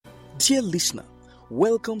Dear listener,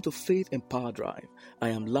 welcome to Faith Empower Drive. I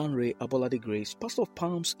am Lanre Abolade Grace, pastor of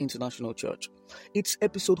Palms International Church. It's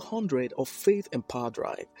episode 100 of Faith Empower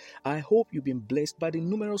Drive. I hope you've been blessed by the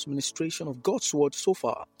numerous ministration of God's word so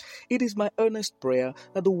far. It is my earnest prayer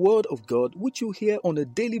that the word of God, which you hear on a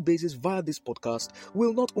daily basis via this podcast,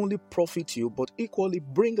 will not only profit you, but equally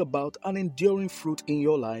bring about an enduring fruit in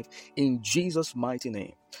your life in Jesus' mighty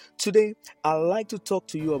name. Today, I'd like to talk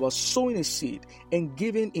to you about sowing a seed and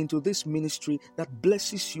giving into this ministry that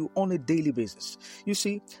blesses you on a daily basis. You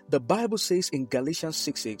see, the Bible says in Galatians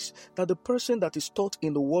 6:6 that the person that is taught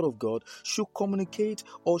in the Word of God should communicate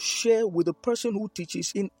or share with the person who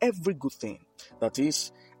teaches in every good thing. That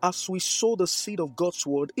is, as we sow the seed of God's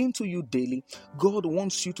word into you daily, God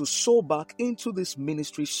wants you to sow back into this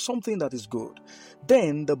ministry something that is good.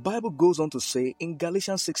 Then the Bible goes on to say in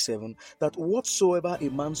Galatians 6:7 that whatsoever a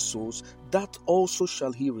man sows, that also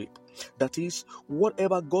shall he reap. That is,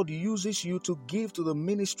 whatever God uses you to give to the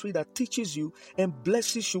ministry that teaches you and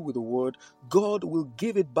blesses you with the word, God will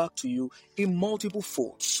give it back to you in multiple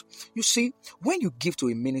folds. You see, when you give to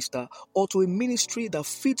a minister or to a ministry that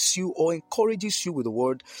feeds you or encourages you with the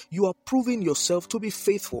word, you are proving yourself to be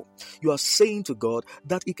faithful. You are saying to God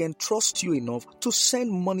that He can trust you enough to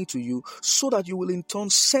send money to you so that you will in turn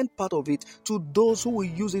send part of it to those who will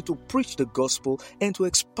use it to preach the gospel and to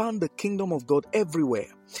expand the kingdom of God everywhere.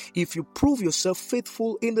 If you prove yourself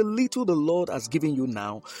faithful in the little the Lord has given you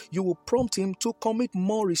now, you will prompt Him to commit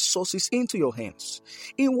more resources into your hands.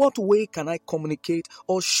 In what way can I communicate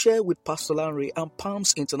or share with Pastor Lanre and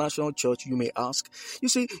Palms International Church, you may ask? You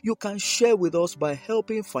see, you can share with us by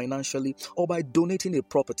helping financially or by donating a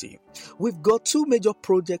property. We've got two major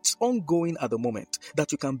projects ongoing at the moment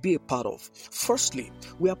that you can be a part of. Firstly,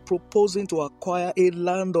 we are proposing to acquire a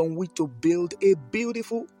land on which to build a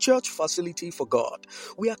beautiful church facility for God.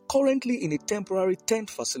 We are currently in a temporary tent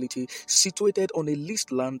facility situated on a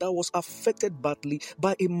leased land that was affected badly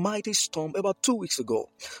by a mighty storm about 2 weeks ago.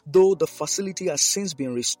 Though the facility has since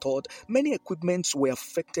been restored, many equipments were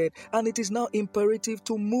affected and it is now imperative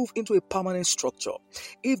to move into a permanent structure.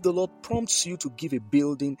 If the Lord prompts you to give a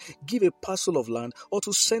building, give a parcel of land, or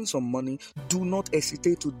to send some money, do not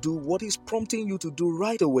hesitate to do what He's prompting you to do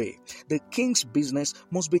right away. The King's business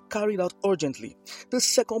must be carried out urgently. The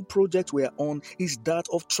second project we are on is that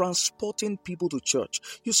of transporting people to church.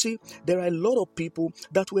 You see, there are a lot of people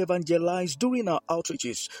that we evangelize during our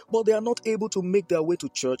outreaches, but they are not able to make their way to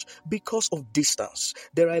church because of distance.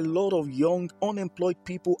 There are a lot of young, unemployed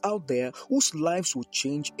people out there whose lives would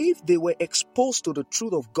change if they were exposed to the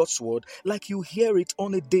truth of God's word like you hear it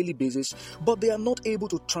on a daily basis, but they are not able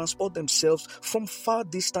to transport themselves from far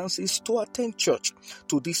distances to attend church.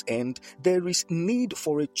 To this end, there is need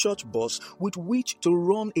for a church bus with which to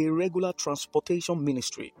run a regular transportation ministry.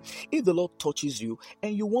 If the Lord touches you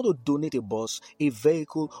and you want to donate a bus, a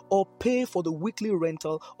vehicle, or pay for the weekly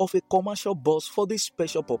rental of a commercial bus for this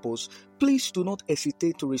special purpose, please do not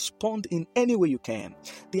hesitate to respond in any way you can.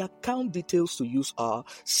 The account details to use are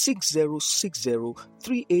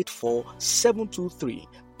 6060384723.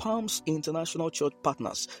 Palms International Church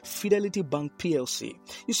Partners, Fidelity Bank PLC.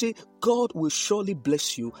 You see, God will surely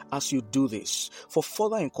bless you as you do this. For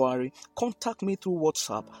further inquiry, contact me through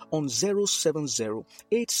WhatsApp on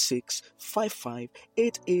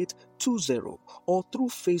 070-8655-8820 or through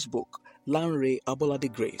Facebook, Lanre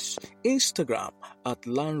Abolade Grace, Instagram at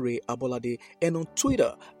Lanre Abolade, and on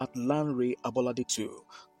Twitter at Lanre Abolade 2.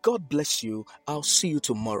 God bless you. I'll see you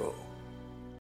tomorrow.